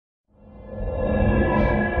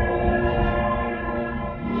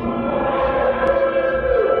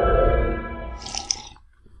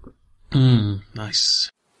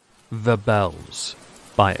Nice. The Bells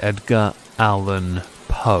by Edgar Allan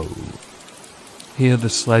Poe. Hear the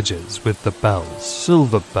sledges with the bells,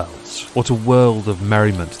 silver bells. What a world of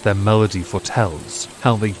merriment their melody foretells.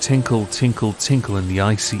 How they tinkle, tinkle, tinkle in the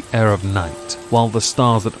icy air of night, while the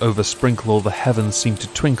stars that oversprinkle all the heavens seem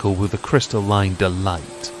to twinkle with a crystalline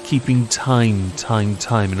delight, keeping time, time,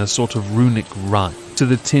 time in a sort of runic rhyme to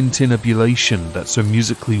the tintinnabulation that so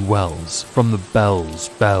musically wells from the bells,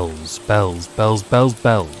 bells, bells, bells, bells,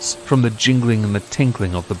 bells, from the jingling and the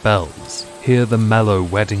tinkling of the bells. Hear the mellow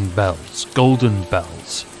wedding bells, golden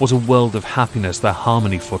bells. What a world of happiness their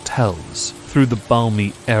harmony foretells. Through the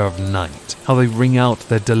balmy air of night, how they ring out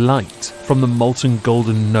their delight from the molten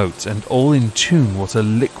golden notes, and all in tune what a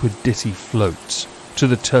liquid ditty floats to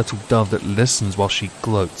the turtle dove that listens while she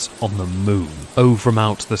gloats on the moon. Oh, from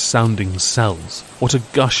out the sounding cells, what a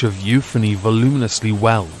gush of euphony voluminously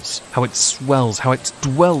wells, how it swells, how it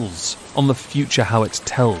dwells on the future, how it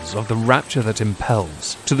tells of the rapture that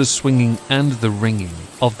impels to the swinging and the ringing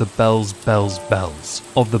of the bells, bells, bells,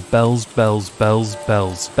 of the bells, bells, bells,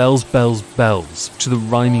 bells, bells, bells, bells, to the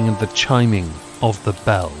rhyming and the chiming of the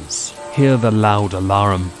bells. Hear the loud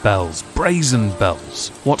alarum bells, brazen bells.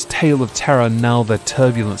 What tale of terror now their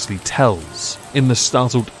turbulency tells in the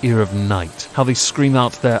startled ear of night, how they scream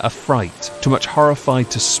out their affright. Too much horrified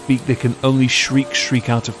to speak, they can only shriek, shriek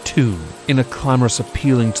out of tune, in a clamorous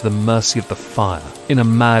appealing to the mercy of the fire, in a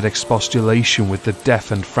mad expostulation with the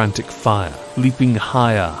deaf and frantic fire, leaping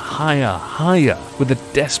higher, higher, higher, with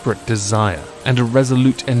a desperate desire, and a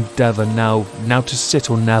resolute endeavour now to sit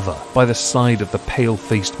or never, by the side of the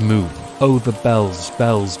pale-faced moon. Oh, the bells,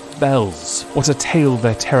 bells, bells! What a tale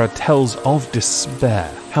their terror tells of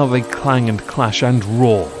despair! How they clang and clash and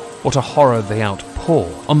roar! What a horror they outpour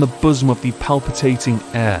on the bosom of the palpitating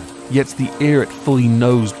air! Yet the ear it fully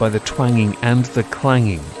knows by the twanging and the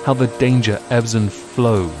clanging, how the danger ebbs and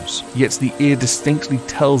flows. Yet the ear distinctly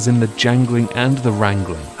tells in the jangling and the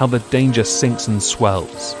wrangling, how the danger sinks and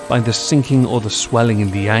swells, by the sinking or the swelling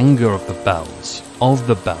in the anger of the bells, of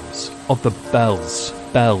the bells, of the bells,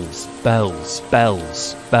 bells, bells,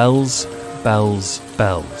 bells, bells, bells,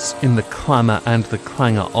 bells, in the clamour and the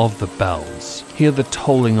clangour of the bells. Hear the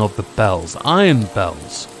tolling of the bells, iron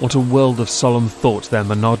bells! What a world of solemn thought their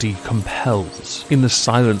monody compels. In the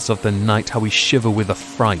silence of the night how we shiver with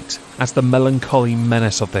affright at the melancholy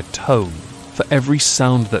menace of their tone. For every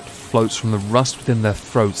sound that floats from the rust within their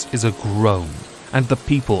throats is a groan, and the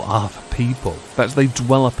people are the people, that they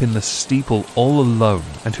dwell up in the steeple all alone,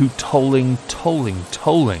 and who tolling, tolling,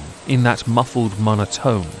 tolling, in that muffled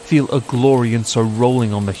monotone, feel a glory in so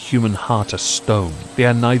rolling on the human heart a stone. They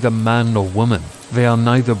are neither man nor woman, they are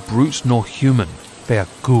neither brute nor human, they are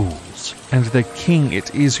ghouls, and their king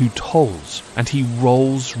it is who tolls, and he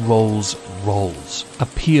rolls, rolls, rolls, a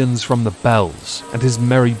paeans from the bells, and his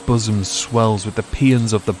merry bosom swells with the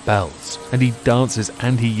paeans of the bells, and he dances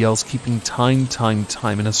and he yells, keeping time, time,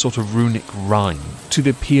 time in a sort of runic rhyme, to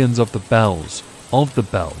the paeans of the bells,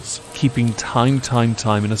 keeping time, time,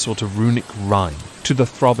 time in a sort of runic rhyme, to the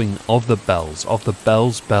throbbing of the bells,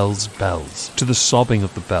 bells, bells, to the sobbing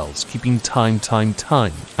of the bells, keeping time, time,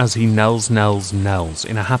 time, as he knells, knells, knells,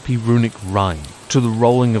 in a happy runic rhyme, to the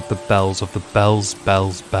rolling of the bells,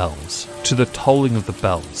 bells, bells, to the tolling of the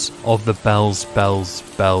bells, bells,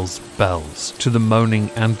 bells, bells, to the moaning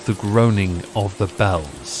and the groaning of the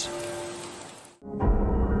bells.